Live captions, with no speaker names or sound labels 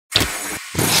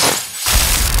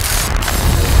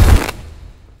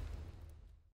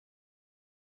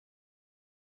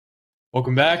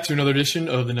Welcome back to another edition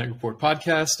of the Night Report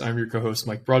podcast. I'm your co-host,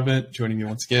 Mike Broadbent. Joining me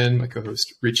once again, my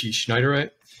co-host, Richie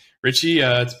Schneiderite. Richie,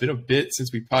 it's been a bit since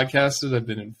we podcasted. I've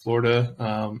been in Florida,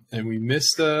 and we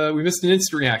missed an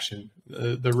instant reaction.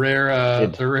 The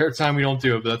rare time we don't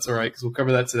do it, but that's all right because we'll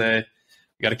cover that today.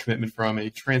 We got a commitment from a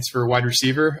transfer wide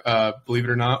receiver. Believe it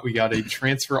or not, we got a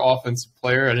transfer offensive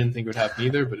player. I didn't think it would happen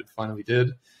either, but it finally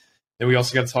did. Then we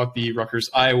also got to talk the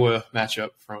Rutgers-Iowa matchup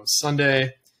from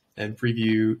Sunday and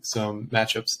preview some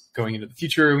matchups going into the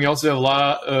future. And we also have a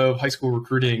lot of high school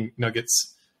recruiting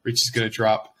nuggets Richie's going to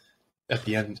drop at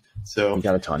the end. So we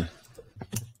got a ton.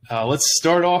 Let's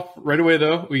start off right away,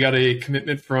 though. We got a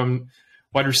commitment from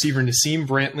wide receiver Naseim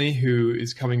Brantley, who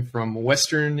is coming from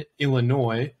Western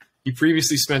Illinois. He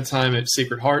previously spent time at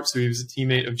Sacred Heart, so he was a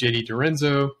teammate of J.D.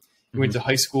 Dorenzo. He went to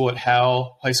high school at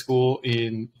Howell High School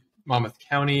in Monmouth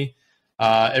County.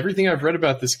 Everything I've read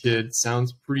about this kid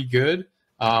sounds pretty good.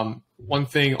 One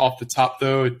thing off the top,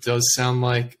 though, it does sound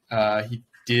like he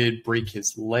did break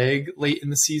his leg late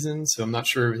in the season, so I'm not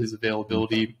sure of his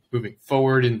availability moving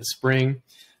forward in the spring.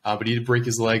 But he did break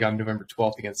his leg on November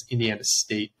 12th against Indiana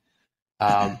State.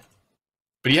 But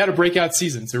he had a breakout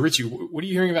season. So, Richie, what are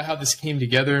you hearing about how this came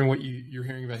together and what you're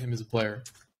hearing about him as a player?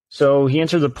 So he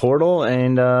entered the portal,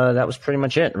 and that was pretty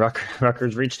much it.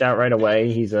 Rutgers reached out right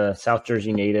away. He's a South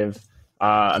Jersey native.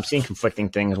 I'm seeing conflicting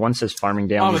things. One says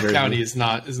Farmingdale, Monmouth County is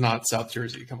not South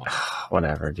Jersey. Come on.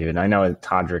 Whatever, dude. I know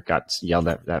Todrick got yelled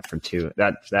at that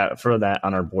for that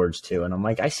on our boards too. And I'm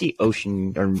like, I see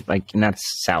Ocean or like, and that's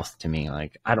South to me.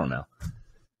 Like, I don't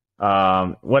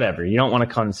know. Whatever. You don't want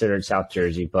to consider it South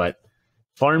Jersey, but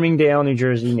Farmingdale, New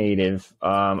Jersey native.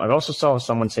 I've also saw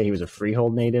someone say he was a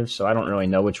Freehold native, so I don't really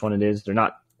know which one it is. They're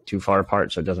not too far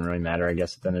apart, so it doesn't really matter, I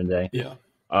guess, at the end of the day. Yeah.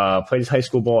 Played his high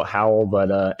school ball at Howell,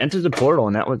 but entered the portal,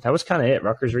 and that was kind of it.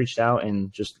 Rutgers reached out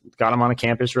and just got him on a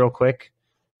campus real quick.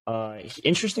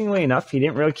 Interestingly enough, he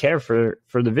didn't really care for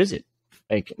the visit.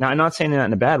 Like, I'm not saying that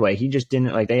in a bad way. He just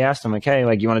didn't, like, they asked him, like, hey,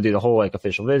 like, you want to do the whole, like,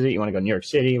 official visit? You want to go to New York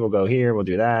City? We'll go here. We'll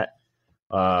do that.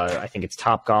 I think it's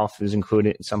Topgolf is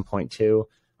included at some point, too.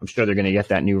 I'm sure they're going to get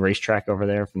that new racetrack over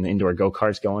there from the indoor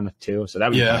go-karts going, too. So that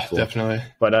would be cool. Definitely.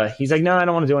 But he's like, no, I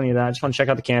don't want to do any of that. I just want to check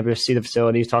out the campus, see the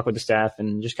facilities, talk with the staff,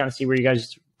 and just kind of see where you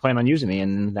guys plan on using me.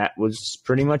 And that was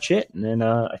pretty much it. And then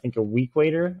I think a week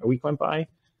went by,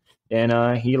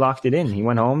 and he locked it in. He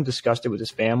went home, discussed it with his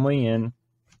family, and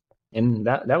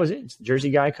that was it. It's the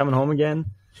Jersey guy coming home again.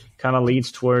 Kind of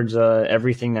leads towards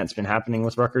everything that's been happening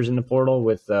with Rutgers in the portal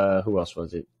with who else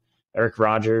was it? Eric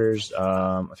Rogers.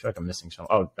 I feel like I'm missing some.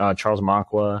 Charles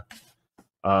Makwa.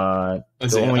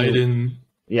 Isaiah Iden.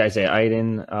 Yeah, Isaiah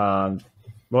Iden.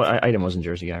 Iden wasn't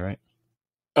Jersey guy, right?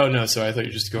 Oh, no, sorry. I thought you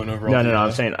were just going over all No.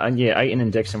 I'm saying, Iden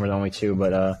and Dixon were the only two,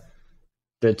 but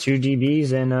the two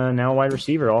DBs and now a wide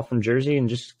receiver, all from Jersey, and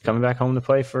just coming back home to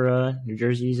play for New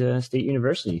Jersey's State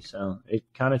University. So it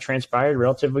kind of transpired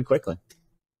relatively quickly.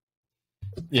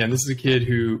 Yeah, and this is a kid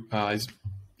who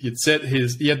he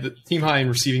had the team high in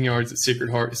receiving yards at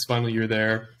Sacred Heart his final year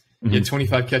there. He had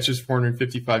 25 catches,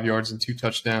 455 yards, and 2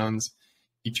 touchdowns.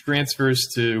 He transfers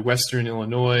to Western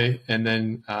Illinois and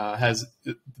then has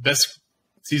the best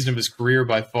season of his career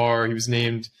by far. He was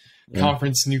named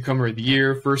Conference Newcomer of the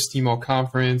Year, first team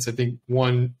All-Conference. I think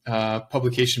one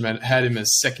publication had him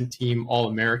as second team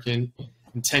All-American.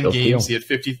 In 10 games, he had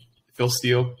Phil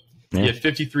Steele. Yeah. He had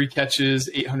 53 catches,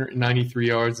 893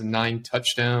 yards, and 9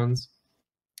 touchdowns.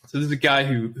 So this is a guy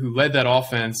who led that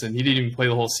offense, and he didn't even play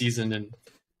the whole season, and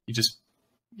he just,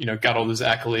 got all those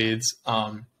accolades.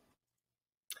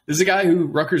 This is a guy who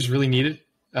Rutgers really needed.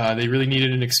 They really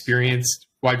needed an experienced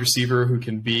wide receiver who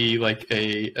can be like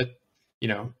a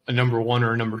number 1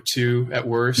 or a number 2 at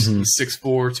worst. He's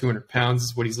 6'4", 200 pounds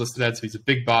is what he's listed at, so he's a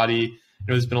big body.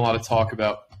 There's been a lot of talk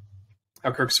about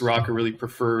how Kirk Soraka really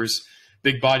prefers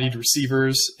big-bodied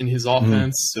receivers in his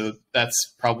offense, so that's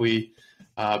probably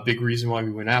a big reason why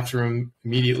we went after him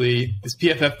immediately. His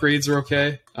PFF grades are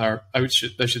okay, or I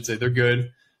should say they're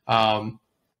good.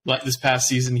 This past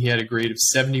season, he had a grade of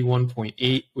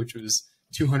 71.8, which was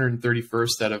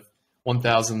 231st out of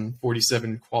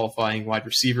 1,047 qualifying wide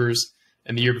receivers.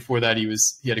 And the year before that, he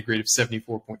had a grade of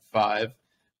 74.5,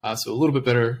 so a little bit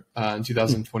better in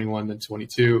 2021 than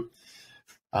 22.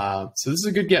 So this is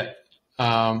a good get.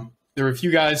 There were a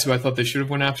few guys who I thought they should have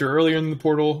went after earlier in the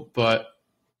portal, but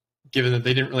given that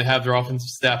they didn't really have their offensive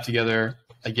staff together,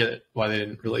 I get it why they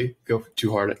didn't really go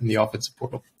too hard in the offensive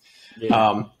portal.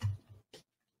 Yeah.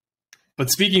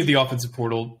 But speaking of the offensive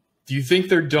portal, do you think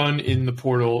they're done in the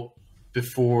portal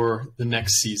before the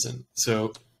next season?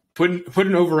 So put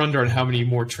an over-under on how many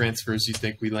more transfers you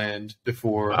think we land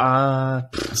before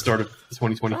the start of the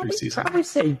 2023 season. Probably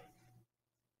say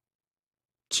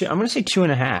I'm going to say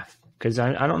 2.5 because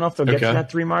I don't know if they'll get to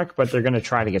that 3 mark, but they're going to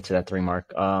try to get to that 3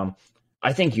 mark.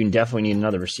 I think you definitely need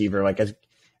another receiver. Like as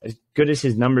good as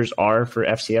his numbers are for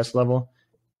FCS level,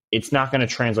 it's not going to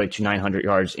translate to 900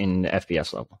 yards in the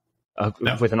FBS level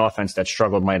with an offense that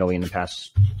struggled mightily in the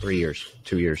past 3 years,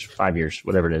 2 years, 5 years,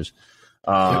 whatever it is.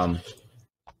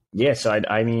 Yeah, so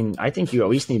I mean, I think you at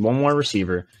least need one more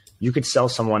receiver. You could sell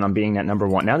someone on being that number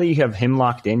 1. Now that you have him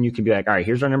locked in, you can be like, all right,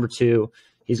 here's our number 2.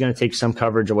 He's going to take some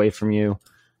coverage away from you.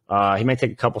 He might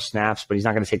take a couple snaps, but he's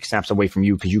not going to take snaps away from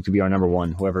you because you could be our number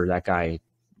 1, whoever that guy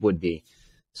would be.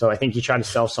 So I think you try to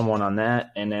sell someone on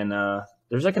that, and then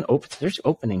there's like there's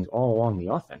openings all along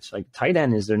the offense. Like tight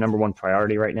end is their number 1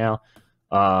 priority right now.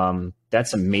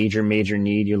 That's a major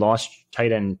need. You lost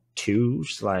tight end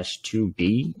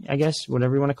 2/2B, I guess,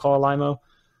 whatever you want to call Limo.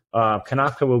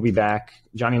 Kanaka will be back.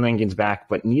 Johnny Langan's back,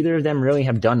 but neither of them really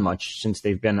have done much since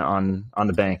they've been on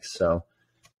the bank. So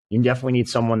you definitely need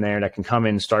someone there that can come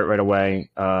in and start right away.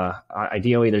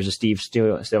 Ideally, there's a Steve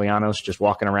Stylianos just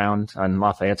walking around on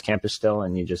Lafayette's campus still,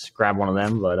 and you just grab one of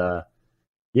them. But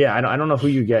yeah, I don't know who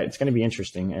you get. It's going to be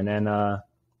interesting. And then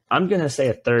I'm going to say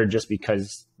a third just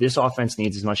because this offense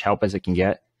needs as much help as it can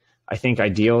get. I think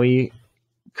ideally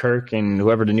Kirk and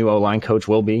whoever the new O-line coach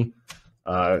will be,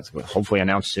 hopefully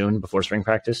announced soon before spring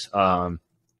practice,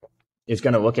 is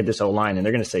going to look at this O-line and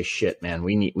they're going to say, shit, man,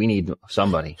 we need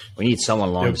somebody. We need someone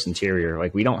along this interior.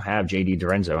 Like, we don't have J.D.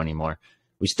 Dorenzo anymore.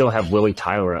 We still have Willie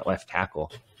Tyler at left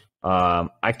tackle.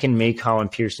 I can make Colin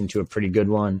Pierce into a pretty good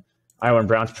one. Iwan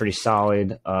Brown's pretty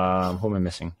solid. Who am I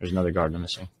missing? There's another guard I'm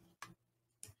missing.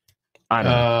 I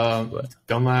don't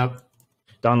know.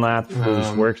 Dunlap,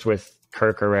 who's worked with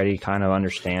Kirk already, kind of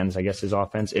understands, I guess, his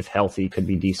offense. If healthy, could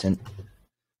be decent.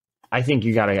 I think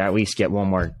you got to at least get one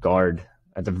more guard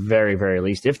at the very, very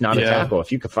least. If not a tackle,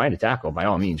 if you could find a tackle, by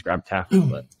all means, grab a tackle.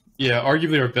 But yeah,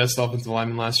 arguably our best offensive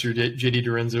lineman last year, J.D.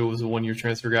 Dorenzo, was a 1-year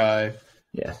transfer guy.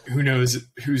 Yeah, who knows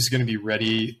who's going to be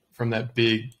ready from that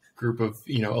big group of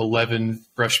 11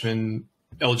 freshman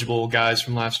eligible guys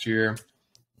from last year.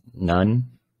 None.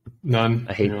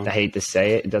 I hate to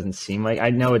say it. It doesn't seem like. I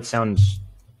know it sounds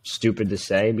stupid to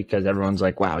say because everyone's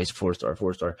like, wow, he's a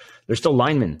 4-star. They're still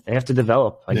linemen. They have to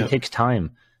develop. It takes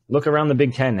time. Look around the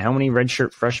Big Ten. How many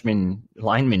redshirt freshman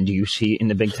linemen do you see in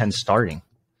the Big Ten starting?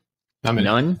 Not many.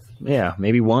 None? Yeah,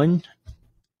 maybe one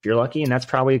if you're lucky, and that's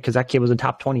probably because that kid was a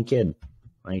top 20 kid.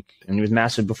 And he was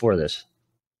massive before this.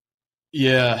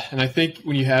 Yeah, and I think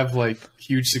when you have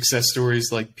huge success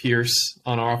stories like Pierce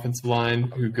on our offensive line,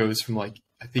 who goes from I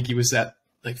think he was at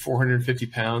 450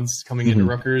 pounds coming into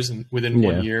Rutgers, and within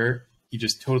 1 year, he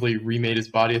just totally remade his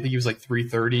body. I think he was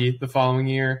 330 the following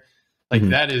year.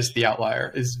 That is the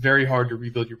outlier. It's very hard to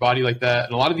rebuild your body like that.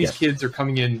 And a lot of these kids are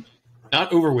coming in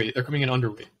not overweight, they're coming in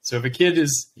underweight. So if a kid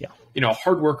is, a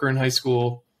hard worker in high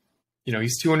school,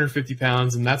 he's 250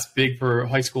 pounds, and that's big for a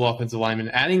high school offensive lineman.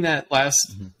 Adding that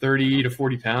last 30 to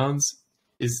 40 pounds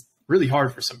is really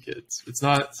hard for some kids. It's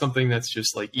not something that's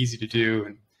just easy to do.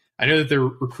 And I know that they're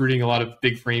recruiting a lot of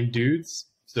big frame dudes.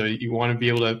 So you want to be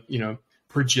able to,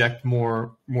 project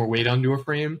more weight onto a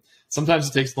frame. Sometimes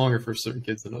it takes longer for certain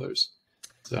kids than others.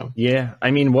 So yeah,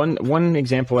 I mean, one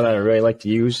example that I really like to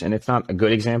use, and it's not a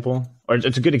good example, or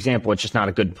it's a good example, it's just not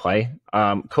a good play.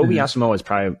 Kobe Asamoah is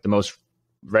probably the most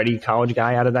ready college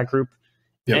guy out of that group,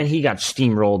 and he got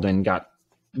steamrolled and got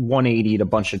 180'd a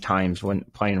bunch of times when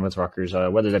playing with Rutgers,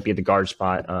 whether that be at the guard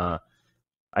spot.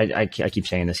 I keep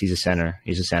saying this. He's a center.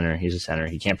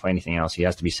 He can't play anything else. He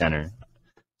has to be center.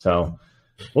 So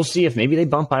we'll see if maybe they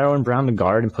bump Iwan Brown to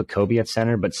guard and put Kobe at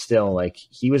center, but still,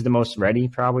 he was the most ready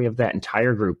probably of that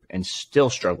entire group and still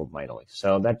struggled mightily.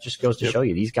 So that just goes to show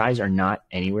you these guys are not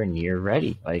anywhere near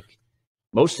ready.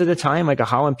 Most of the time, a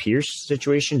Holland Pierce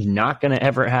situation is not going to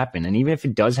ever happen. And even if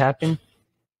it does happen,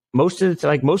 most of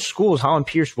the most schools, Holland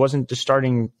Pierce wasn't the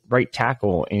starting right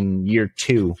tackle in year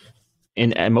 2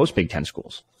 in most Big Ten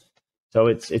schools. So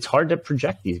it's hard to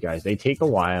project these guys. They take a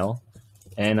while.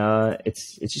 And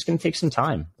it's just going to take some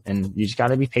time, and you just got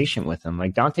to be patient with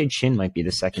them. Dante Chin might be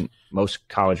the second most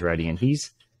college ready, and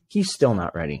he's still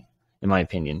not ready, in my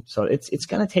opinion. So it's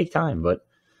going to take time, but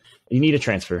you need a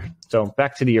transfer. So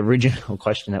back to the original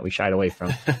question that we shied away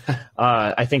from.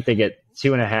 I think they get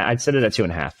 2.5. I'd set it at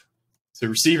 2.5. So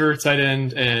receiver, tight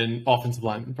end, and offensive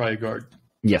lineman, probably guard.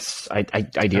 Yes,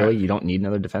 ideally you don't need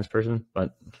another defense person,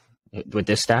 but with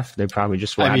this staff, they probably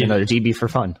just will add another DB for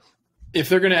fun. If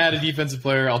they're going to add a defensive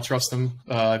player, I'll trust them.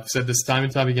 I've said this time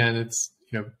and time again. It's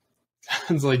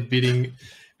sounds like beating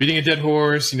a dead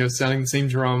horse. Sounding the same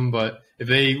drum. But if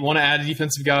they want to add a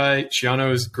defensive guy,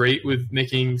 Shiano is great with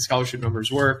making scholarship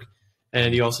numbers work,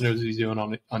 and he also knows what he's doing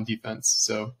on defense.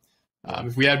 So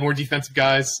If we add more defensive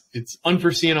guys, it's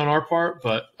unforeseen on our part,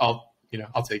 but I'll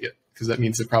take it because that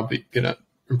means they're probably gonna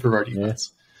improve our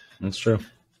defense. Yeah, that's true.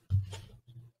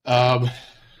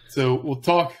 So we'll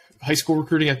talk high school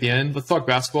recruiting at the end. Let's talk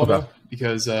basketball though,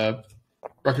 because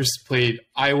Rutgers played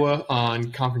Iowa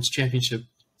on conference championship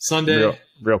Sunday.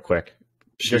 Real quick.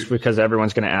 Just because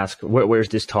everyone's going to ask, where's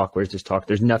this talk? Where's this talk?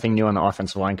 There's nothing new on the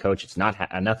offensive line coach. It's not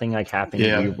nothing like happened.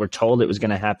 Yeah. We were told it was going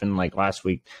to happen like last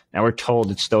week. Now we're told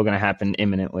it's still going to happen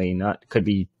imminently. Could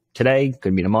be today,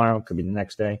 could be tomorrow, could be the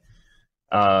next day.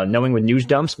 Knowing with news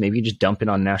dumps, maybe you just dump it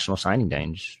on National Signing Day.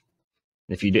 And just,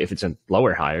 if it's a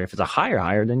lower hire, if it's a higher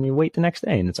hire, then you wait the next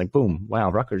day and it's like, boom,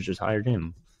 wow, Rutgers just hired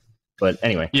him. But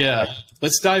anyway, yeah,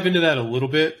 let's dive into that a little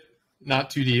bit. Not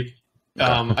too deep.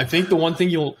 I think the one thing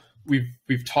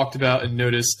we've talked about and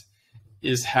noticed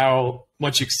is how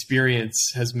much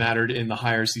experience has mattered in the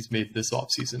hires he's made this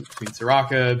offseason between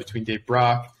Soraka, between Dave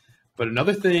Brock. But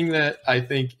another thing that I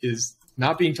think is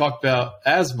not being talked about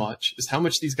as much is how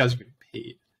much these guys are getting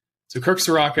paid. So Kirk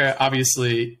Soraka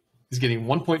obviously is getting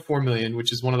 $1.4 million,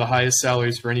 which is one of the highest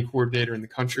salaries for any coordinator in the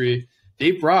country.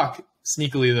 Dave Brock,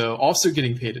 sneakily though, also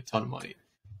getting paid a ton of money.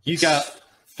 He got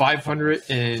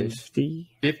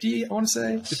 550, I want to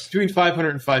say, it's between 500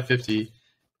 and 550.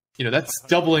 That's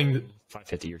doubling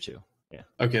 550 or two. Yeah.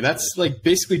 Okay, that's like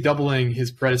basically doubling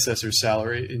his predecessor's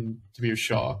salary in Demir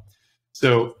Shaw.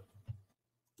 So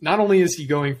not only is he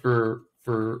going for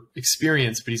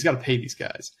experience, but he's got to pay these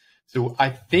guys. So I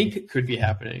think it could be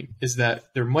happening is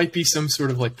that there might be some sort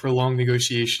of like prolonged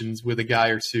negotiations with a guy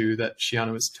or two that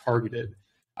Shiano has targeted.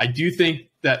 I do think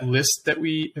that list that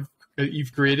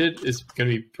you've created is going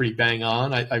to be pretty bang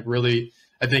on. I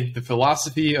think the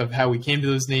philosophy of how we came to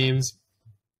those names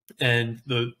and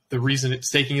the reason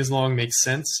it's taking as long makes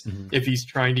sense if he's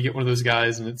trying to get one of those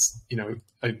guys and it's,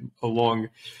 a long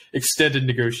extended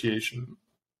negotiation.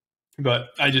 But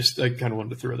I kind of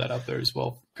wanted to throw that out there as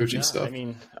well, coaching stuff. I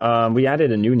mean, we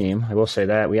added a new name. I will say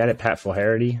that. We added Pat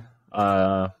Flaherty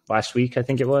last week, I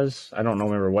think it was. I don't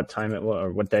remember what time it was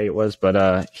or what day it was,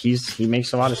 but he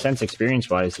makes a lot of sense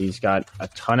experience-wise. He's got a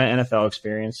ton of NFL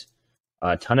experience,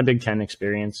 a ton of Big Ten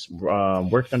experience,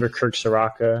 worked under Kirk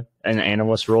Soraka in an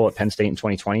analyst role at Penn State in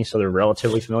 2020, so they're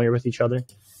relatively familiar with each other.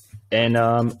 And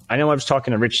I know I was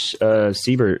talking to Rich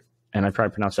Siebert, and I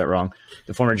probably pronounced that wrong,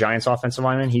 the former Giants offensive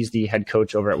lineman. He's the head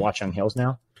coach over at Watchung Hills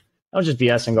now. I was just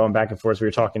BSing, going back and forth. We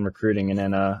were talking recruiting, and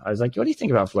then I was like, what do you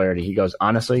think about Flaherty? He goes,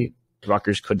 honestly,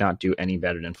 Rutgers could not do any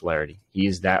better than Flaherty. He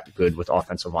is that good with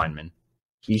offensive linemen.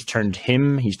 He's turned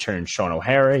Sean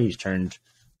O'Hara, he's turned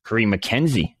Kareem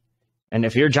McKenzie. And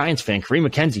if you're a Giants fan, Kareem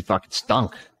McKenzie fucking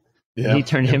stunk. Yeah, he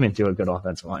turned him into a good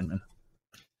offensive lineman.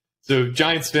 So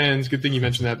Giants fans, good thing you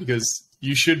mentioned that because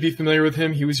you should be familiar with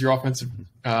him. He was your offensive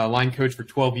line coach for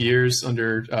 12 years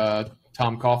under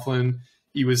Tom Coughlin.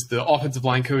 He was the offensive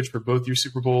line coach for both your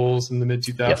Super Bowls in the in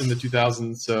the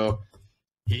 2000s. So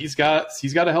he's got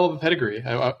a hell of a pedigree.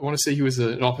 I want to say he was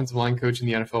an offensive line coach in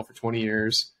the NFL for 20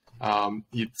 years.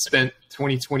 He spent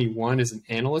 2021 as an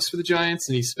analyst for the Giants,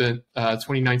 and he spent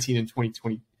 2019 and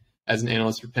 2020 as an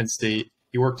analyst for Penn State.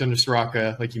 He worked under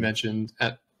Soraka, like you mentioned,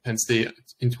 at Penn State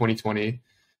in 2020.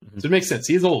 So it makes sense.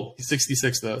 He's old. He's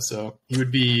 66 though, so he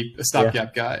would be a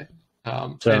stopgap guy.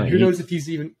 And who knows if he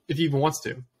even wants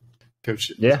to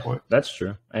coach at this point. That's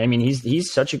true. I mean,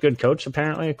 he's such a good coach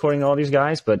apparently, according to all these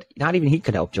guys. But not even he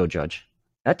could help Joe Judge.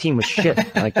 That team was shit.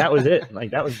 Like that was it.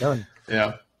 Like that was done.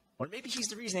 Yeah. Or maybe he's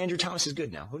the reason Andrew Thomas is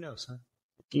good now. Who knows? Huh?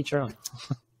 Each your own.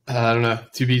 I don't know.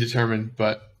 To be determined.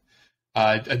 But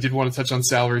I did want to touch on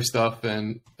salary stuff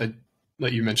and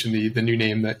let you mention the new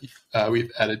name that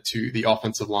we've added to the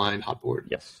offensive line hot board.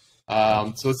 Yes.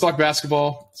 So let's talk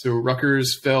basketball. So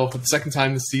Rutgers fell for the second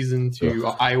time this season to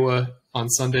Iowa on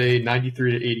Sunday,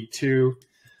 93-82.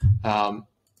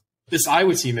 This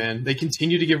Iowa team, man, they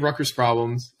continue to give Rutgers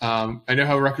problems. I know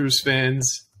how Rutgers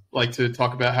fans like to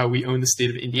talk about how we own the state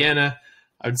of Indiana.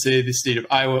 I would say the state of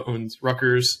Iowa owns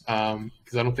Rutgers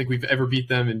because I don't think we've ever beat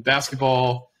them in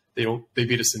basketball. They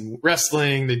beat us in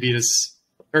wrestling. They beat us.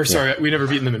 We never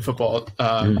beaten them in football.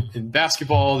 In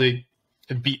basketball, they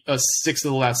have beat us 6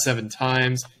 of the last 7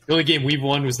 times. The only game we've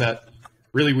won was that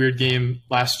really weird game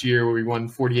last year where we won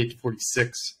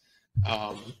 48-46.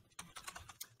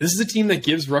 This is a team that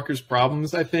gives Rutgers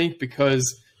problems, I think,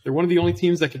 because they're one of the only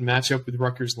teams that can match up with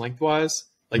Rutgers lengthwise.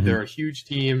 Like they're a huge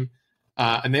team,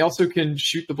 and they also can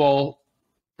shoot the ball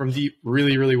from deep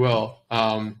really, really well.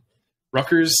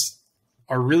 Rutgers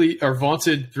our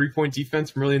vaunted 3-point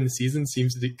defense from early in the season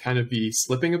seems to kind of be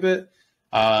slipping a bit.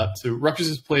 So Rutgers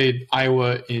has played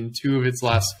Iowa in 2 of its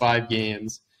last 5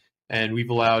 games, and we've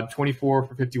allowed 24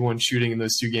 for 51 shooting in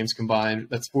those 2 games combined.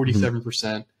 That's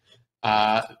 47%.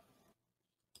 The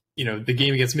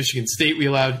game against Michigan State, we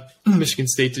allowed Michigan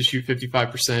State to shoot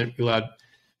 55%. We allowed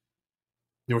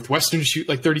Northwestern to shoot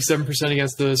like 37%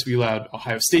 against us. We allowed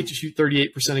Ohio State to shoot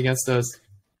 38% against us.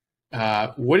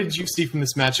 What did you see from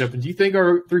this matchup? And do you think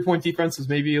our three-point defense was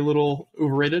maybe a little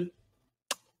overrated?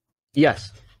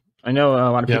 Yes. I know a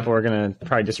lot of people are going to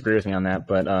probably disagree with me on that,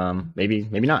 but maybe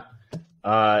not.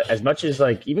 As much as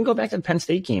even go back to the Penn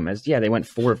State game, they went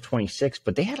 4 of 26,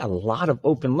 but they had a lot of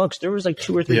open looks. There was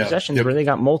 2 or 3 possessions where they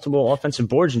got multiple offensive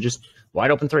boards and just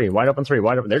wide open three.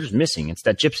 They're just missing. It's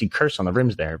that gypsy curse on the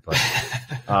rims there. But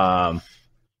I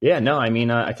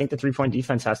think the 3-point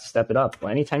defense has to step it up.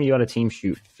 Anytime you got a team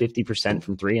shoot 50%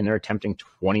 from 3 and they're attempting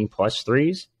 20 plus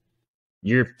threes,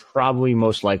 you're probably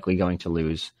most likely going to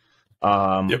lose.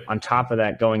 On top of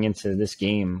that, going into this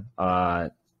game, or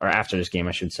after this game,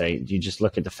 I should say, you just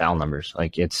look at the foul numbers.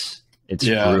 It's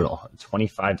brutal.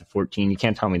 25-14. You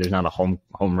can't tell me there's not a home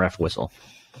ref whistle.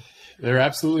 There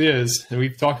absolutely is. And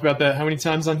we've talked about that how many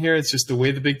times on here? It's just the way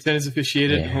the Big Ten is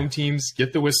officiated. Yeah. Home teams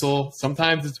get the whistle.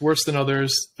 Sometimes it's worse than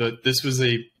others, but this was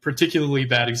a particularly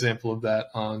bad example of that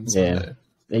on Sunday.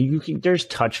 There's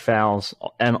touch fouls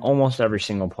and almost every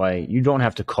single play. You don't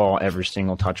have to call every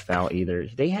single touch foul either.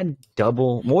 They had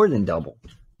more than double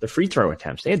the free throw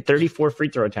attempts. They had 34 free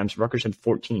throw attempts. Rutgers had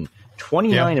 14.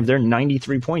 29 of their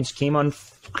 93 points came on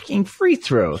fucking free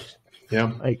throws.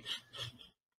 Yeah.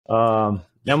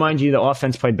 Now, mind you, the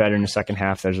offense played better in the second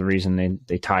half. There's a reason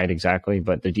they tied exactly,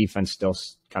 but the defense still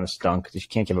kind of stunk. You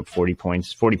can't give up 40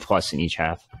 points, 40 plus in each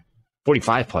half,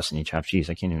 45 plus in each half.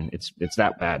 Jeez, I can't even. It's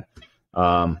that bad.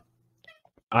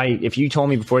 If you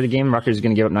told me before the game Rutgers is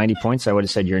going to give up 90 points, I would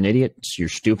have said you're an idiot. You're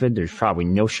stupid. There's probably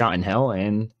no shot in hell,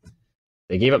 and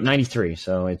they gave up 93.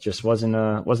 So it just wasn't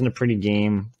a pretty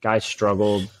game. Guys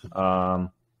struggled.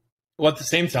 Well, at the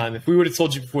same time, if we would have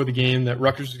told you before the game that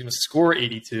Rutgers was going to score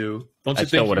 82, don't you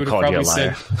think you would have probably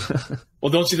said?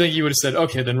 Well, don't you think you would have said,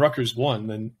 okay, then Rutgers won?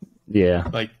 Then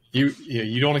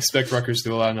you don't expect Rutgers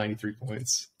to allow 93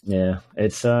 points. Yeah,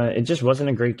 it just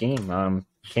wasn't a great game.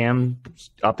 Cam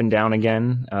up and down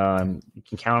again. You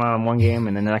can count on him one game,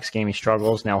 and then the next game he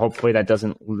struggles. Now, hopefully that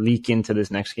doesn't leak into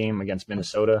this next game against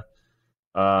Minnesota.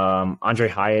 Andre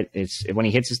Hyatt, when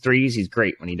he hits his threes, he's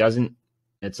great. When he doesn't,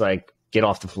 it's like get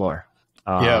off the floor.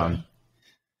 So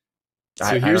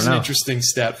here's an interesting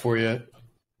stat for you.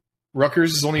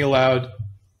 Rutgers has only allowed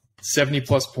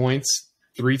 70-plus points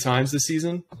 3 times this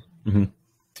season. Mm-hmm.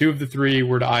 2 of the 3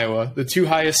 were to Iowa. The 2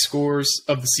 highest scores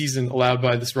of the season allowed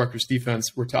by this Rutgers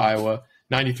defense were to Iowa,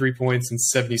 93 points and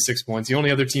 76 points. The only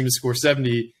other team to score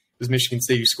 70 was Michigan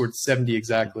State, who scored 70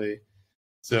 exactly.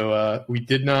 So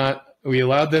we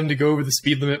allowed them to go over the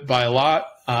speed limit by a lot.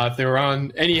 If they were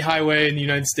on any highway in the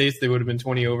United States, they would have been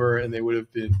 20 over, and they would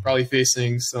have been probably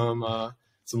facing some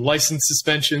license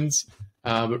suspensions.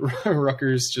 But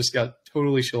Rutgers just got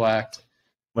totally shellacked.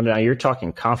 Well, now you're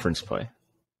talking conference play.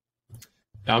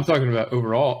 No, I'm talking about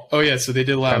overall. Oh, yeah, so they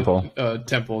did allow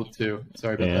Temple too.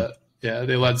 Sorry about that. Yeah,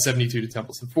 they allowed 72 to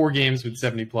Temple. So 4 games with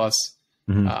 70-plus.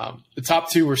 Mm-hmm. The top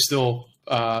 2 were still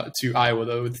to Iowa,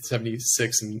 though, with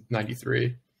 76 and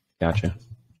 93. Gotcha.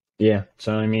 Yeah,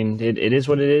 so I mean, it is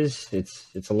what it is.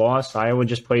 It's a loss. Iowa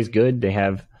just plays good. They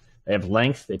have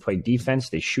length. They play defense.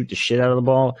 They shoot the shit out of the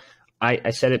ball. I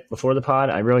said it before the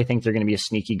pod. I really think they're going to be a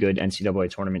sneaky good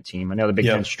NCAA tournament team. I know the Big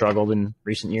Ten struggled in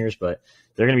recent years, but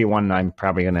they're going to be one I'm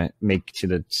probably going to make to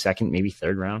the second, maybe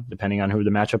third round, depending on who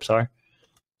the matchups are.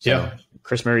 So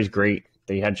Chris Murray's great.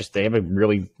 They have a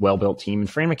really well built team, and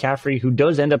Fran McCaffrey, who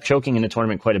does end up choking in the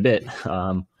tournament quite a bit.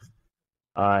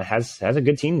 Has a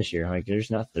good team this year. There's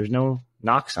no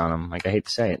knocks on them. I hate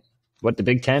to say it. What the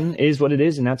Big Ten is what it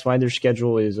is, and that's why their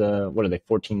schedule is what are they,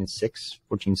 14-6,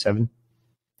 14-7?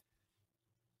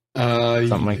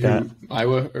 Something like that.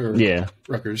 Iowa or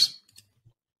Rutgers?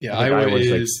 Yeah, Iowa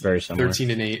is very similar.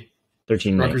 13-8.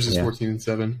 13. Rutgers is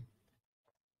 14-7.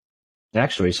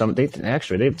 Actually, some of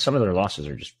their losses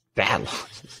are just bad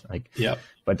losses.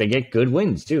 But they get good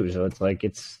wins too. So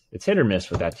it's hit or miss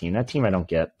with that team. That team I don't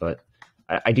get, but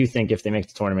I do think if they make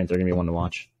the tournament, they're going to be one to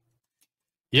watch.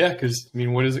 Yeah, because, I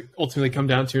mean, what does it ultimately come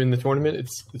down to in the tournament?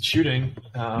 It's shooting.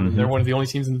 They're one of the only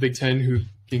teams in the Big Ten who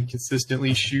can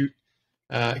consistently shoot.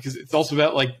 Because it's also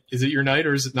about, is it your night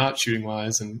or is it not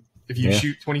shooting-wise? And if you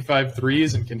shoot 25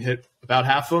 threes and can hit about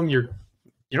half of them, you're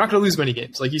not going to lose many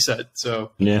games, like you said.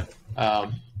 So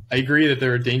I agree that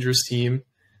they're a dangerous team.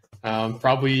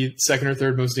 Probably second or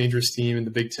third most dangerous team in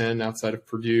the Big Ten outside of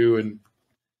Purdue and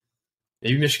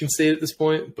maybe Michigan State at this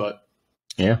point, but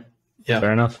fair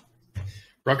enough.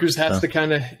 Rutgers has to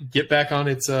kind of get back on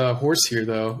its horse here,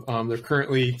 though. They're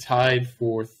currently tied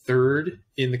for 3rd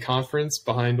in the conference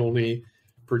behind only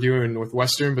Purdue and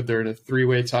Northwestern, but they're in a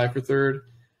 3-way tie for third.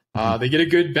 They get a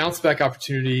good bounce-back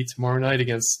opportunity tomorrow night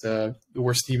against the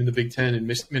worst team in the Big Ten in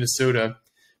Minnesota.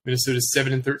 Minnesota's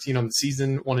 7-13 on the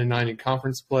season, 1-9 in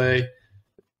conference play.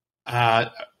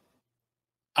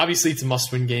 Obviously, it's a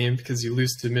must-win game because you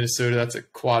lose to Minnesota. That's a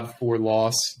quad 4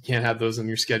 loss. You can't have those on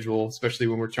your schedule, especially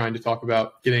when we're trying to talk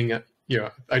about getting,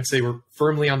 I'd say we're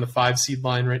firmly on the 5 seed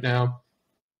line right now,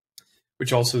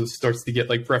 which also starts to get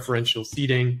like preferential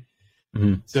seeding.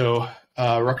 So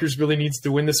Rutgers really needs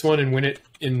to win this one and win it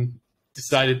in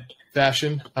decided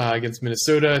fashion against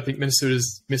Minnesota. I think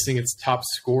Minnesota's missing its top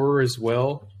scorer as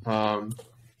well. I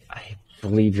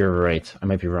believe you're right. I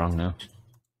might be wrong now.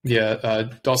 Yeah,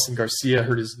 Dawson Garcia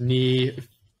hurt his knee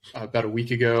about a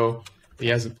week ago. He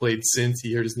hasn't played since.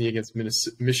 He hurt his knee against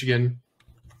Michigan.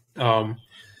 But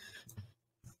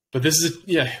this is,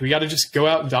 we got to just go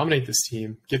out and dominate this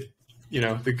team. Get,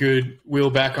 the good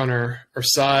will back on our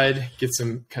side. Get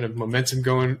some kind of momentum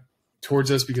going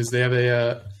towards us because they have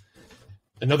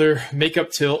another makeup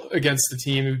tilt against the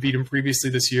team who beat them previously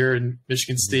this year in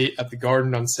Michigan State at the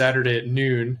Garden on Saturday at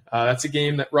noon. That's a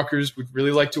game that Rutgers would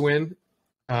really like to win.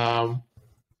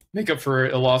 Make up for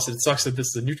a loss. It sucks that this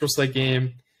is a neutral site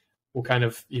game. We'll kind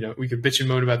of, we could bitch and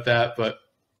moan about that, but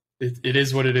it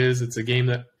is what it is. It's a game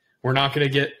that we're not going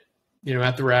to get,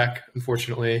 at the rack,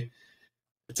 unfortunately.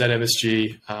 It's at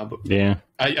MSG. But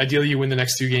ideally, you win the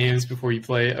next 2 games before you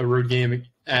play a road game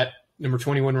at number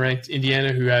 21 ranked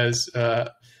Indiana, who has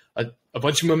a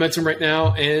bunch of momentum right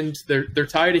now, and they're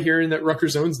tired of hearing that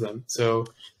Rutgers owns them. So,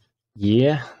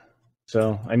 yeah.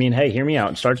 So, I mean, hey, hear me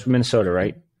out. It starts with Minnesota,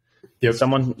 right? Yep.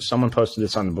 Someone posted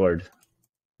this on the board.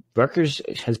 Rutgers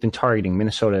has been targeting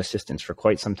Minnesota assistants for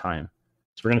quite some time.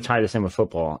 So we're going to tie this in with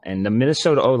football. And the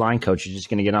Minnesota O-line coach is just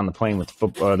going to get on the plane with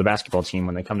the basketball team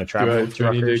when they come to travel to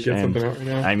Rutgers.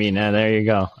 I mean, there you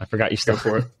go. I forgot you still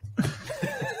for it.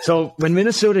 So when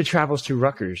Minnesota travels to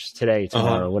Rutgers today,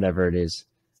 tomorrow, whatever it is,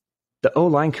 the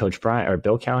O-line coach,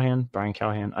 Bill Callahan? Brian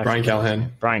Callahan,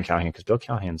 because Bill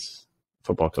Callahan's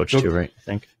football coach too, right? I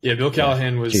think. Yeah, Bill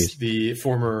Callahan was the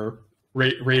former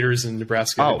Raiders and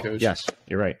Nebraska head coach. Yes,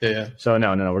 you're right. Yeah. So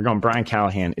no. We're going. Brian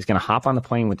Callahan is going to hop on the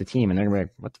plane with the team, and they're going to be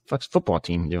like, "What the fuck's football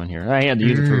team doing here?" I had to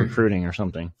use it for recruiting or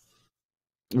something.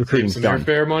 Recruiting's some done.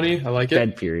 airfare money. I like it.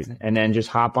 Dead period. And then just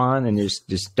hop on and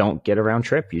just don't get a round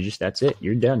trip. That's it.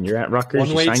 You're done. You're at Rutgers.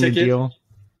 One-way you signed ticket. your deal.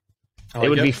 Like it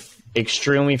would be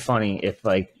extremely funny if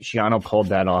like Shiano pulled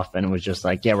that off and it was just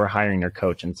like, yeah, we're hiring their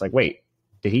coach, and it's like, wait,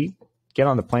 did he get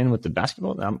on the plane with the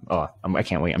basketball? I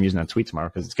can't wait. I'm using that tweet tomorrow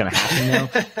because it's going to happen now.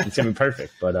 It's going to be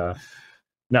perfect. But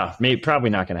no, probably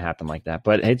not going to happen like that.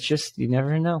 But it's just, you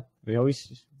never know. We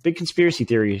always big conspiracy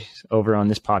theories over on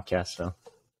this podcast. So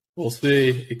we'll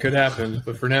see. It could happen.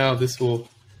 But for now, this will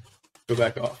go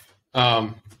back off.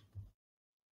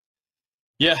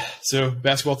 So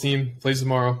basketball team plays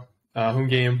tomorrow. Home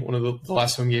game, one of the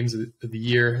last home games of the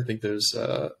year. I think there's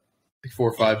like 4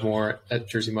 or 5 more at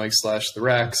Jersey Mike's / The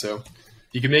Rack. So if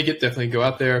you can make it, definitely go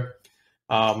out there.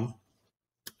 I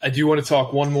do want to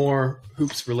talk one more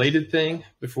hoops related thing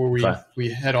before we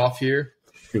head off here.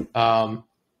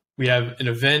 We have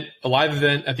a live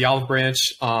event at the Olive Branch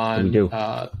on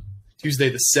Tuesday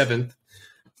the 7th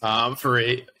for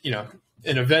an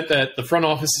event that the front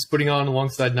office is putting on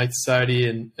alongside Knight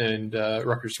Society and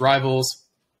Rutgers Rivals.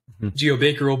 Geo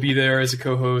Baker will be there as a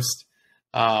co-host.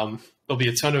 There'll be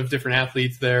a ton of different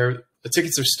athletes there. The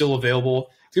tickets are still available.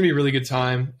 It's going to be a really good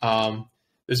time.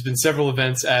 There's been several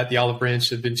events at the Olive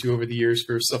Branch I've been to over the years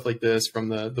for stuff like this, from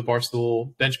the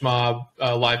Barstool Bench Mob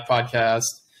live podcast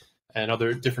and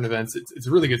other different events. It's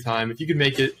a really good time. If you can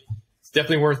make it, it's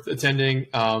definitely worth attending.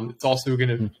 It's also going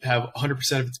to have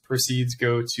 100% of its proceeds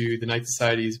go to the Knight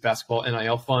Society's basketball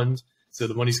NIL fund. So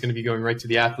the money's going to be going right to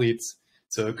the athletes.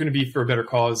 So it's going to be for a better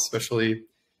cause, especially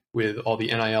with all the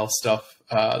NIL stuff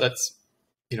that's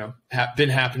been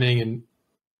happening, and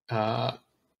a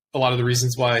lot of the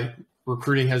reasons why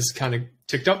recruiting has kind of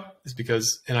ticked up is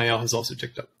because NIL has also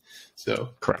ticked up. So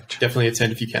correct. Definitely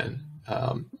attend if you can.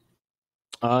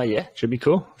 Should be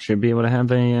cool. Should be able to have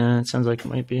it sounds like it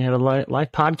might have a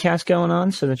live podcast going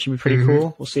on, so that should be pretty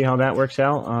cool. We'll see how that works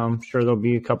out. I'm sure there'll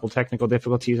be a couple technical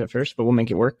difficulties at first, but we'll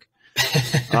make it work.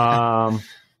 It's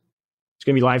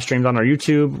going to be live streamed on our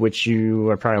YouTube, which you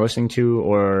are probably listening to,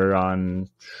 or on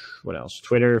what else?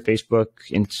 Twitter, Facebook.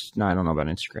 I don't know about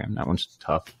Instagram. That one's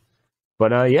tough.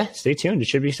 But stay tuned. It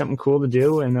should be something cool to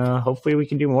do, and hopefully we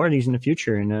can do more of these in the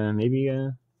future. And maybe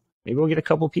we'll get a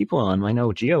couple people on. I know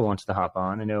Gio wants to hop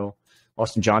on. I know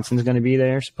Austin Johnson's going to be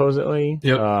there supposedly.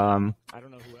 Yep. I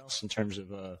don't know who else in terms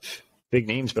of big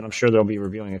names, but I'm sure they'll be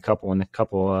revealing a couple in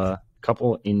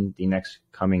the next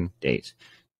coming days.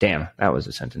 Damn, that was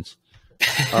a sentence.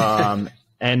 And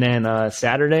then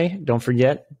Saturday, don't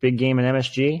forget, big game in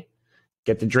MSG.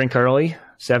 Get the drink early.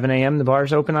 7 a.m. the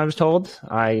bar's open, I was told.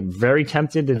 I'm very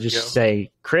tempted to just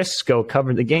say, Chris, go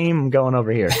cover the game. I'm going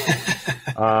over here.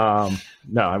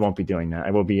 No, I won't be doing that.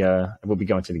 I will be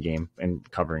going to the game and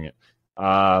covering it.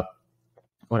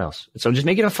 What else? So just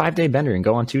make it a 5-day bender and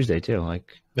go on Tuesday too.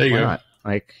 Like, there you go. Not?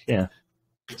 Like, yeah.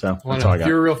 So why that's not? all I got. If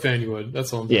you're a real fan, you would.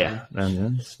 That's all I'm saying. Yeah.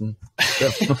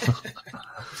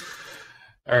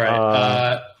 All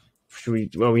right.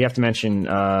 We have to mention.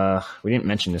 We didn't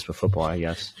mention this with football, I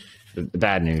guess. The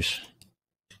bad news.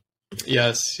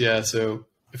 Yes. Yeah. So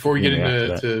before we get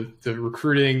into the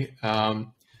recruiting,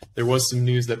 there was some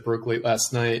news that broke late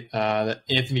last night that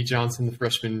Anthony Johnson, the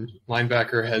freshman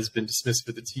linebacker, has been dismissed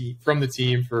from the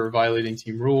team for violating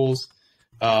team rules.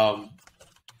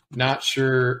 Not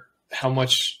sure how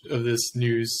much of this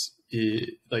news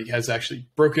has actually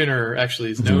broken or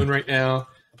actually is known right now.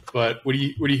 But what are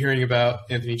you hearing about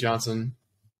Anthony Johnson?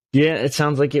 Yeah, it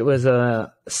sounds like it was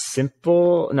a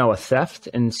theft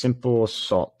and simple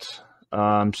assault.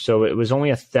 So it was only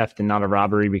a theft and not a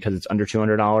robbery because it's under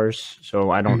 $200.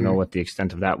 So I don't know what the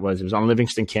extent of that was. It was on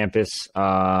Livingston campus.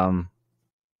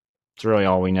 It's really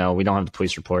all we know. We don't have the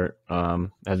police report. It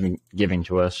hasn't been given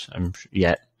to us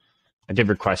yet. I did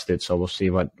request it, so we'll see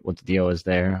what the deal is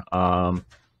there.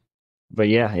 But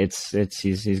yeah,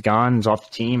 he's gone. He's off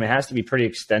the team. It has to be pretty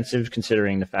extensive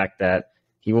considering the fact that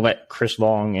he will let Chris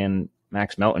Long and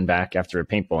Max Melton back after a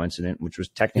paintball incident, which was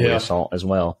technically assault as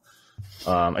well.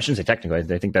 I shouldn't say technically.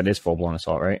 I think that is full-blown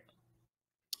assault, right?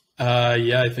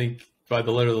 Yeah, I think by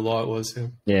the letter of the law it was.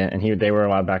 Yeah, and they were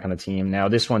allowed back on the team. Now,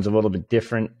 this one's a little bit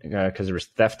different because there was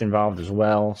theft involved as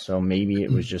well, so maybe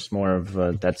it was just more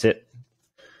of that's it.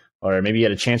 Or maybe he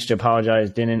had a chance to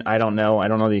apologize, didn't. I don't know. I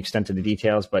don't know the extent of the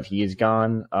details, but he is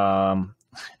gone.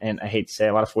 And I hate to say,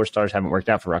 a lot of 4-stars haven't worked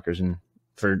out for Rutgers and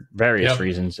for various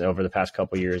reasons over the past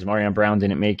couple of years. Marion Brown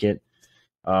didn't make it.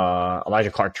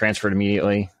 Elijah Clark transferred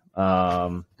immediately.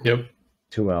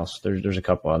 Who else? There's a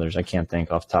couple others I can't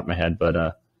think off the top of my head,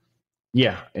 but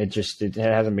yeah, it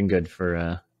hasn't been good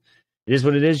for. It is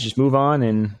what it is. Just move on,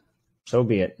 and so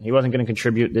be it. He wasn't going to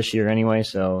contribute this year anyway,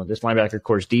 so this linebacker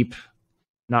core is deep.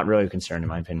 Not really a concern in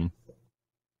my opinion.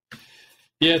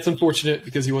 Yeah, it's unfortunate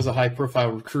because he was a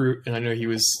high-profile recruit, and I know he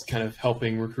was kind of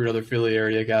helping recruit other Philly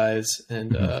area guys,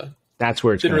 and that's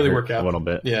where it didn't really work out a little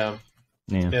bit. Yeah,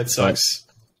 it sucks.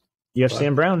 You have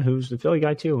Sam Brown, who's the Philly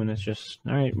guy too, and it's just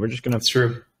all right. We're just gonna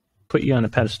put you on a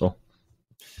pedestal.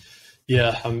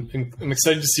 Yeah, I'm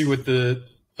excited to see what the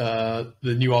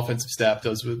new offensive staff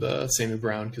does with Samuel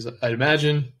Brown, because I'd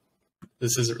imagine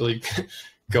this isn't really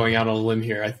going out on a limb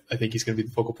here. I think he's going to be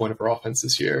the focal point of our offense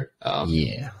this year.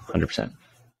 100%.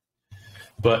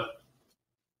 But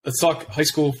let's talk high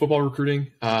school football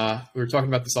recruiting. We were talking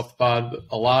about this off the pod, but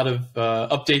a lot of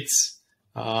updates,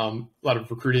 a lot of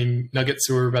recruiting nuggets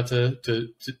that we're about to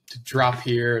drop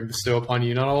here and bestow upon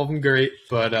you. Not all of them great,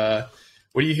 but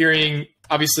what are you hearing?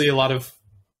 Obviously, there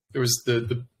was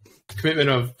the commitment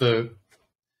of the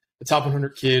top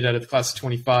 100 kid out of the class of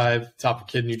 25, top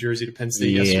kid in New Jersey to Penn State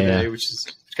yesterday, which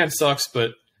kind of sucks,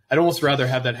 but I'd almost rather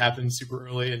have that happen super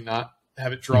early and not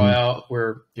have it draw out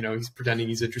where, he's pretending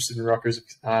he's interested in Rutgers if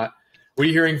he's not. What are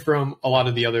you hearing from a lot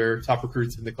of the other top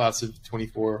recruits in the class of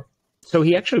 24? So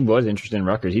he actually was interested in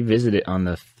Rutgers. He visited on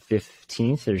the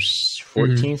 15th or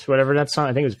 14th, whatever that's on.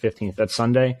 I think it was 15th. That's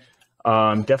Sunday.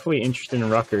 Definitely interested in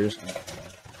Rutgers.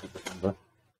 Forgot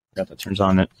that turns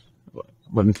on at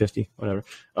 11:50, whatever.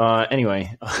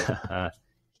 Anyway,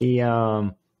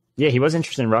 he was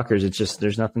interested in Rutgers. It's just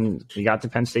there's nothing. He got to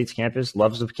Penn State's campus,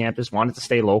 loves the campus, wanted to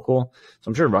stay local. So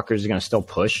I'm sure Rutgers is going to still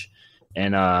push.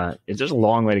 And it's just a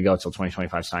long way to go until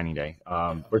 2025 signing day.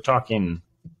 We're talking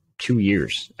 2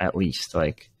 years at least.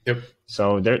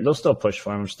 So they'll still push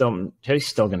for him. He's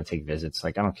still going to take visits.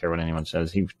 I don't care what anyone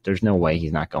says. There's no way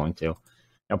he's not going to.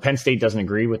 Now Penn State doesn't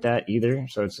agree with that either.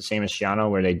 So it's the same as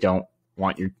Shiano, where they don't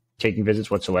want you taking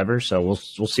visits whatsoever. So we'll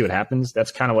see what happens.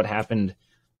 That's kind of what happened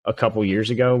a couple years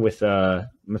ago with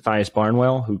Matthias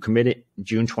Barnwell, who committed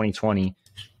June 2020,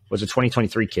 was a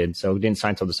 2023 kid, so didn't sign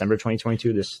until December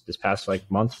 2022, this past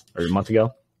month or a month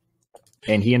ago.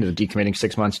 And he ended up decommitting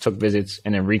 6 months, took visits,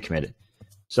 and then recommitted.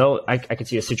 So I could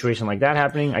see a situation like that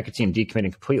happening. I could see him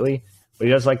decommitting completely, but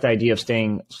he does like the idea of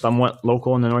staying somewhat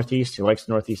local in the Northeast. He likes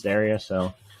the Northeast area,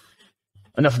 so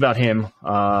enough about him.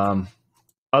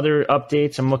 Other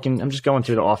updates, I'm just going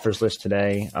through the offers list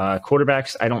today.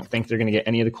 Quarterbacks, I don't think they're going to get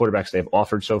any of the quarterbacks they've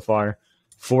offered so far.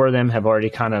 3 of them have already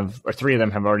kind of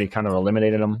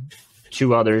eliminated them.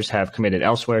 2 others have committed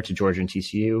elsewhere to Georgia and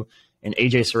TCU. And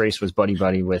AJ Serace was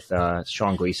buddy with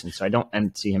Sean Gleason, so I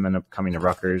don't see him end up coming to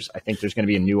Rutgers. I think there's going to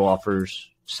be a new offers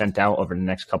sent out over the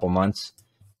next couple months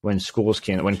when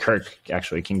Kirk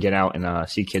actually can get out and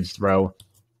see kids throw.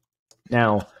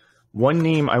 Now, one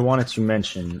name I wanted to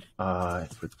mention, I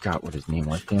forgot what his name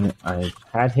was. Damn it, I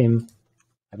have an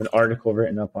article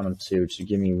written up on him too. So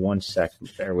give me 1 sec,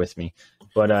 bear with me.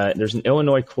 But there's an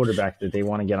Illinois quarterback that they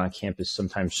want to get on campus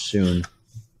sometime soon.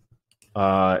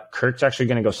 Kirk's actually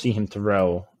going to go see him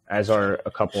throw, as are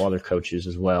a couple other coaches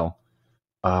as well.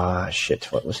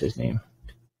 What was his name?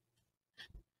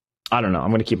 I don't know. I'm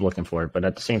going to keep looking for it. But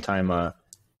at the same time,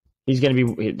 he's going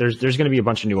to be there's going to be a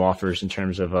bunch of new offers in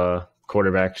terms of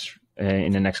quarterbacks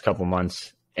in the next couple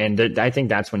months, and I think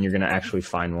that's when you're going to actually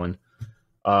find one.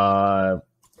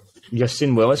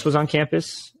 Yasin Willis was on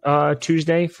campus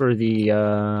Tuesday for the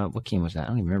what game was that? I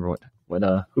don't even remember what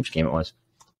hoops game it was.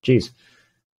 Jeez.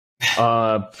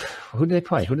 Who did they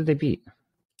play? Who did they beat?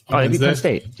 They beat Penn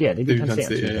State. Yeah, they beat Penn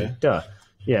State. Yeah. Duh.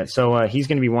 Yeah, so he's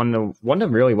going to be one to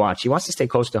really watch. He wants to stay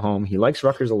close to home. He likes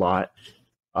Rutgers a lot.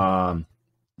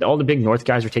 All the big North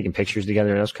guys are taking pictures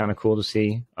together. That was kind of cool to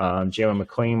see. Jalen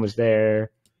McClain was there.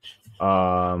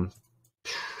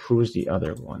 Who was the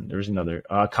other one? There was another.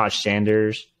 Koch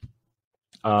Sanders.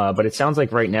 But it sounds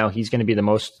like right now he's going to be the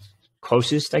most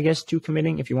closest, I guess, to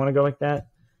committing, if you want to go like that.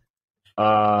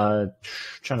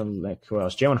 Trying to like who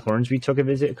else? Jalen Hornsby took a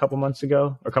visit a couple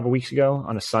weeks ago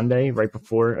on a Sunday right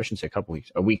before. I shouldn't say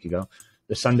a week ago.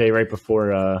 The Sunday right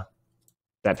before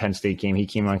that Penn State game, he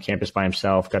came on campus by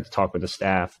himself, got to talk with the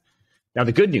staff. Now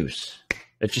the good news.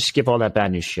 Let's just skip all that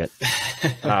bad news shit.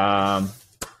 The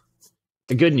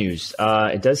good news.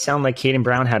 It does sound like Caden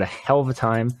Brown had a hell of a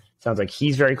time. Sounds like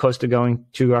he's very close to going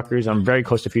to Rutgers. I'm very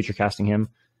close to future casting him.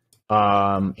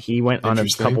 He went on a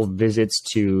couple visits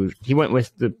he went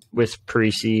with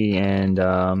Parisi and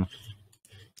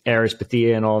Aris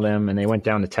Bethia and all of them, and they went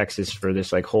down to Texas for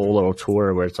this like whole little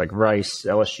tour where it's like Rice,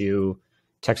 LSU,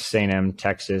 Texas A&M,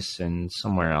 Texas, and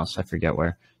somewhere else. I forget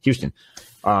where. Houston.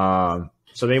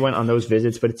 So they went on those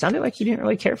visits, but it sounded like he didn't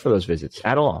really care for those visits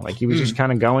at all. Like he was just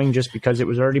kind of going just because it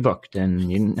was already booked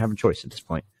and you didn't have a choice at this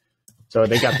point. So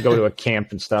they got to go to a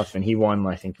camp and stuff, and he won,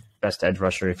 I think, best edge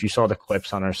rusher. If you saw the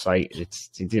clips on our site,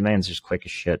 the man's just quick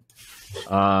as shit.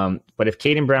 But if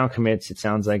Caden Brown commits, it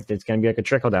sounds like it's going to be like a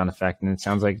trickle-down effect, and it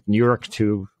sounds like New York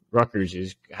to Rutgers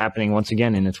is happening once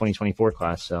again in the 2024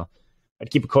 class. So I'd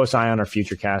keep a close eye on our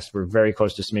future cast. We're very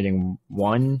close to submitting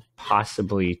one,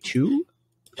 possibly two,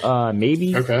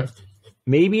 maybe a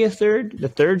third. The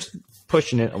third's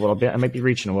pushing it a little bit. I might be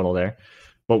reaching a little there.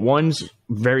 But one's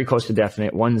very close to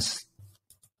definite. One's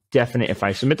definite. If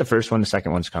I submit the first one, the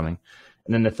second one's coming.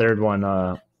 And then the third one,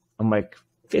 I'm like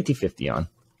 50-50 on.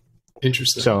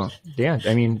 Interesting. So, yeah,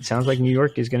 I mean, it sounds like New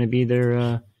York is going to be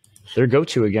their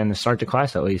go-to again to start the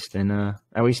class at least, and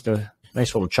at least a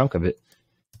nice little chunk of it.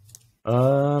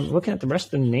 Looking at the rest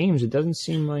of the names, it doesn't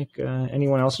seem like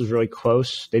anyone else is really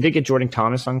close. They did get Jordan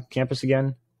Thomas on campus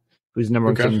again, who's the number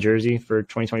one kid in Jersey for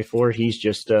 2024. He's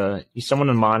just he's someone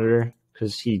to monitor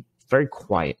because he's very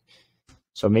quiet.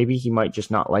 So maybe he might just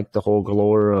not like the whole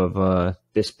galore of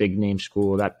this big name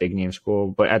school, that big name school.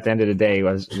 But at the end of the day,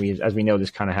 as we know,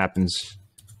 this kind of happens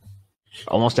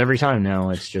almost every time now.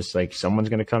 It's just like someone's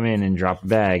going to come in and drop a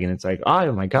bag, and it's like,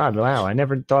 oh my God, wow! I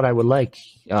never thought I would like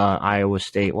Iowa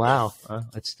State. Wow,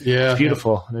 it's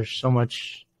beautiful. There's so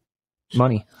much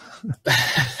money.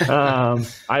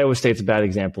 Iowa State's a bad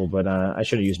example, but I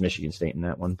should have used Michigan State in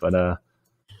that one. But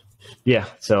yeah,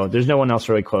 so there's no one else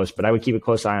really close, but I would keep a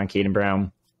close eye on Caden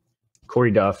Brown, Corey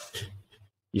Duff,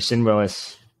 Yasin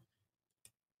Willis,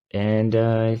 and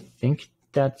I think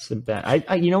that's about.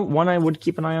 One I would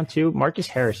keep an eye on too. Marcus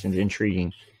Harrison's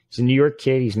intriguing. He's a New York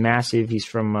kid. He's massive. He's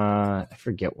from I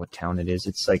forget what town it is.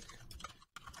 It's like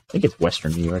I think it's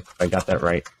Western New York. If I got that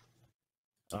right.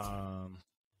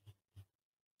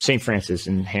 St. Francis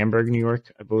in Hamburg, New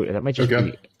York. I believe that might just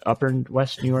be Upper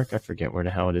West New York. I forget where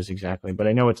the hell it is exactly, but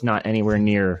I know it's not anywhere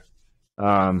near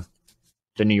the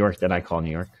New York that I call New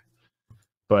York.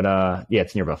 But yeah,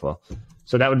 it's near Buffalo.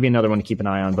 So that would be another one to keep an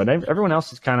eye on. But everyone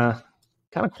else is kind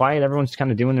of quiet. Everyone's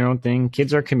kind of doing their own thing.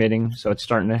 Kids are committing, so it's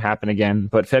starting to happen again.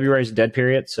 But February is a dead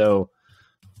period, so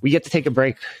we get to take a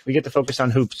break. We get to focus on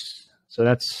hoops, so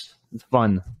that's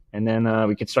fun. And then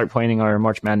we can start planning our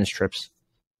March Madness trips.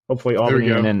 Hopefully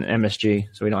Albany and then MSG,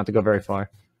 so we don't have to go very far.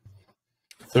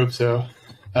 I hope so.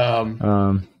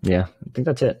 Yeah, I think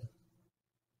that's it.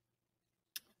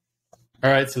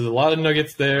 All right, so a lot of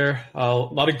nuggets there. A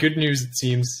lot of good news, it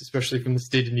seems, especially from the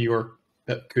state of New York,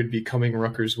 that could be coming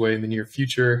Rutgers' way in the near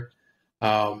future.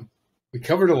 We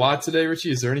covered a lot today,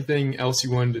 Richie. Is there anything else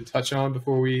you wanted to touch on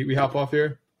before we hop off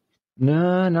here?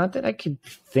 No, not that I could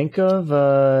think of.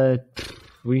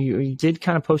 We did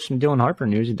kind of post some Dylan Harper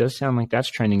news. It does sound like that's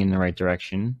trending in the right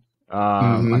direction.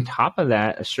 On top of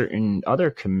that, a certain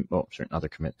commit, in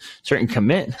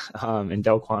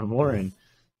Delquan Warren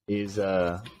is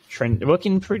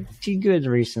looking pretty good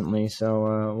recently.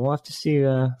 So we'll have to see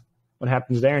what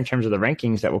happens there in terms of the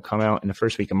rankings that will come out in the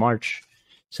first week of March.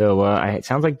 So it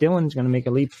sounds like Dylan's going to make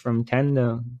a leap from 10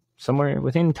 to somewhere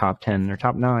within top 10 or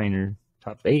top 9 or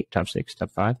top 8, top 6,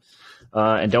 top 5.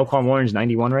 And Delquan Warren's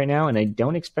 91 right now, and I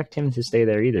don't expect him to stay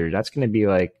there either. That's going to be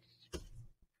like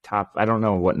top, I don't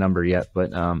know what number yet,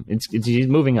 but he's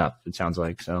moving up, it sounds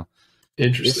like. So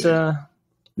interesting.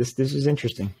 This is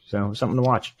interesting. So something to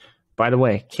watch. By the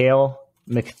way, Cale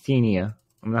McThenia,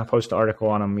 I'm going to post an article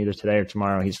on him either today or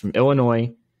tomorrow. He's from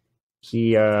Illinois.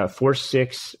 He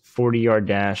 4.6, 40-yard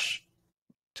dash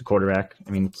to quarterback.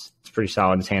 I mean, it's pretty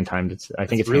solid. It's hand timed. I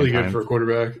think it's really hand-timed. Good for a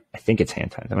quarterback. I think it's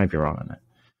hand timed. I might be wrong on that.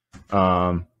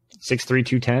 6'3",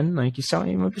 210. Like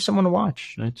he might be someone to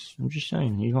watch. I'm just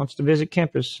saying. He wants to visit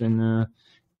campus, and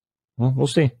we'll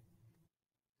see.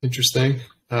 Interesting.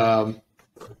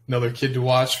 Another kid to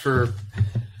watch for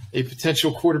a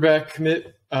potential quarterback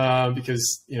commit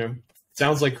because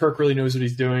sounds like Kirk really knows what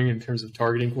he's doing in terms of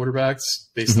targeting quarterbacks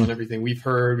based on everything we've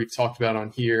heard, we've talked about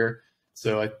on here.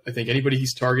 So I think anybody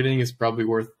he's targeting is probably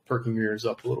worth perking your ears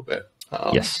up a little bit.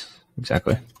 Yes,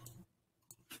 exactly.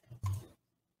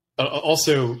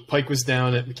 Also, Pike was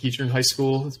down at McEachern High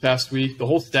School this past week. The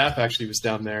whole staff actually was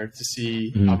down there to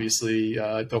see, obviously,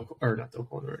 Jermichael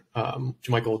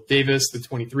Davis, the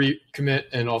 23 commit,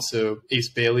 and also Ace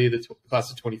Bailey, the class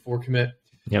of 24 commit.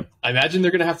 Yep. I imagine they're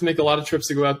going to have to make a lot of trips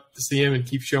to go out to see him and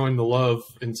keep showing the love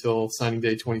until signing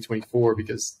day 2024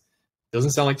 because it doesn't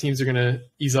sound like teams are going to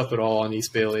ease up at all on Ace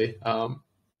Bailey.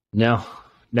 No.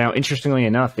 Now, interestingly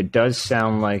enough, it does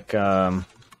sound like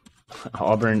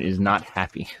Auburn is not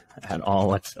happy at all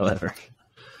whatsoever.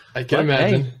 I can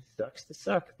imagine. Hey, sucks to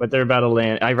suck. But they're about to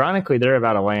land. Ironically, they're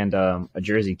about to land a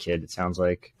Jersey kid, it sounds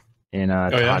like, in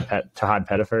Tahad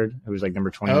Pettiford, who's like number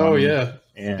 21. Oh, yeah.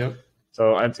 Yep.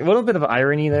 So it's a little bit of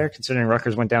irony there, considering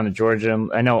Rutgers went down to Georgia.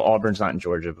 I know Auburn's not in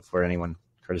Georgia before anyone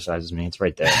criticizes me. It's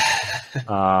right there.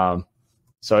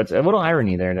 So it's a little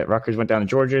irony there that Rutgers went down to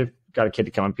Georgia, got a kid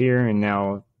to come up here, and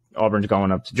now Auburn's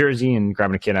going up to Jersey and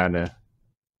grabbing a kid out of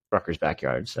Rutgers'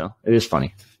 backyard. So it is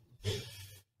funny.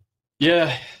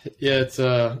 Yeah, it's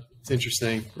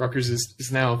interesting. Rutgers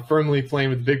is now firmly playing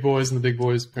with the big boys, and the big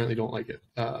boys apparently don't like it.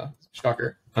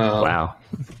 Shocker. Wow.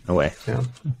 No way. Yeah.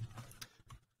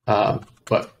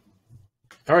 But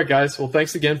all right, guys. Well,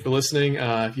 thanks again for listening.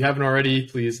 If you haven't already,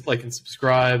 please like and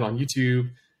subscribe on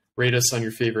YouTube. Rate us on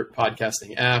your favorite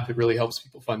podcasting app. It really helps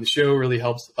people find the show. Really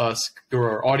helps us grow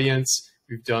our audience.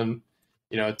 We've done,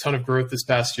 a ton of growth this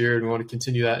past year, and we want to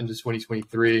continue that into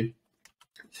 2023.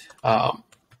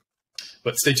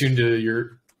 But stay tuned to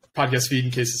your podcast feed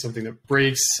in case it's something that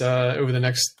breaks over the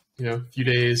next, few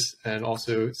days, and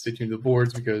also stay tuned to the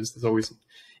boards because there's always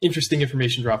interesting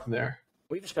information dropping there.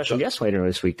 We have a special guest later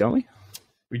this week, don't we?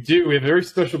 We do. We have a very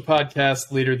special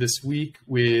podcast later this week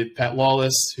with Pat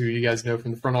Lawless, who you guys know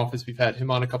from the front office. We've had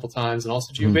him on a couple times, and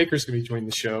also Gio Baker's going to be joining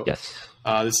the show. Yes.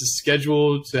 This is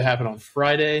scheduled to happen on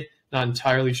Friday. Not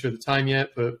entirely sure the time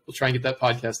yet, but we'll try and get that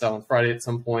podcast out on Friday at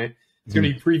some point. It's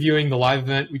going to be previewing the live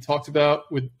event we talked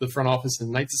about with the front office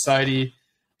and Knight Society. I'm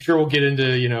sure we'll get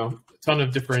into, a ton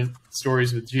of different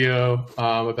stories with Gio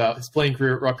about his playing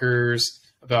career at Rutgers,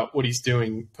 about what he's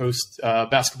doing post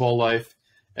basketball life,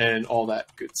 and all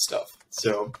that good stuff.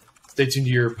 So stay tuned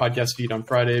to your podcast feed on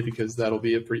Friday because that'll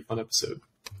be a pretty fun episode.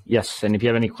 Yes, and if you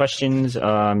have any questions,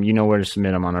 you know where to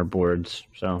submit them on our boards.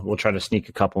 So we'll try to sneak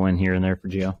a couple in here and there for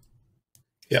Gio.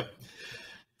 Yep.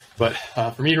 But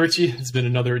for me and Richie, it's been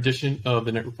another edition of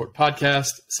the Net Report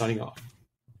podcast. Signing off.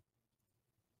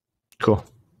 Cool.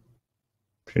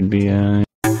 Should be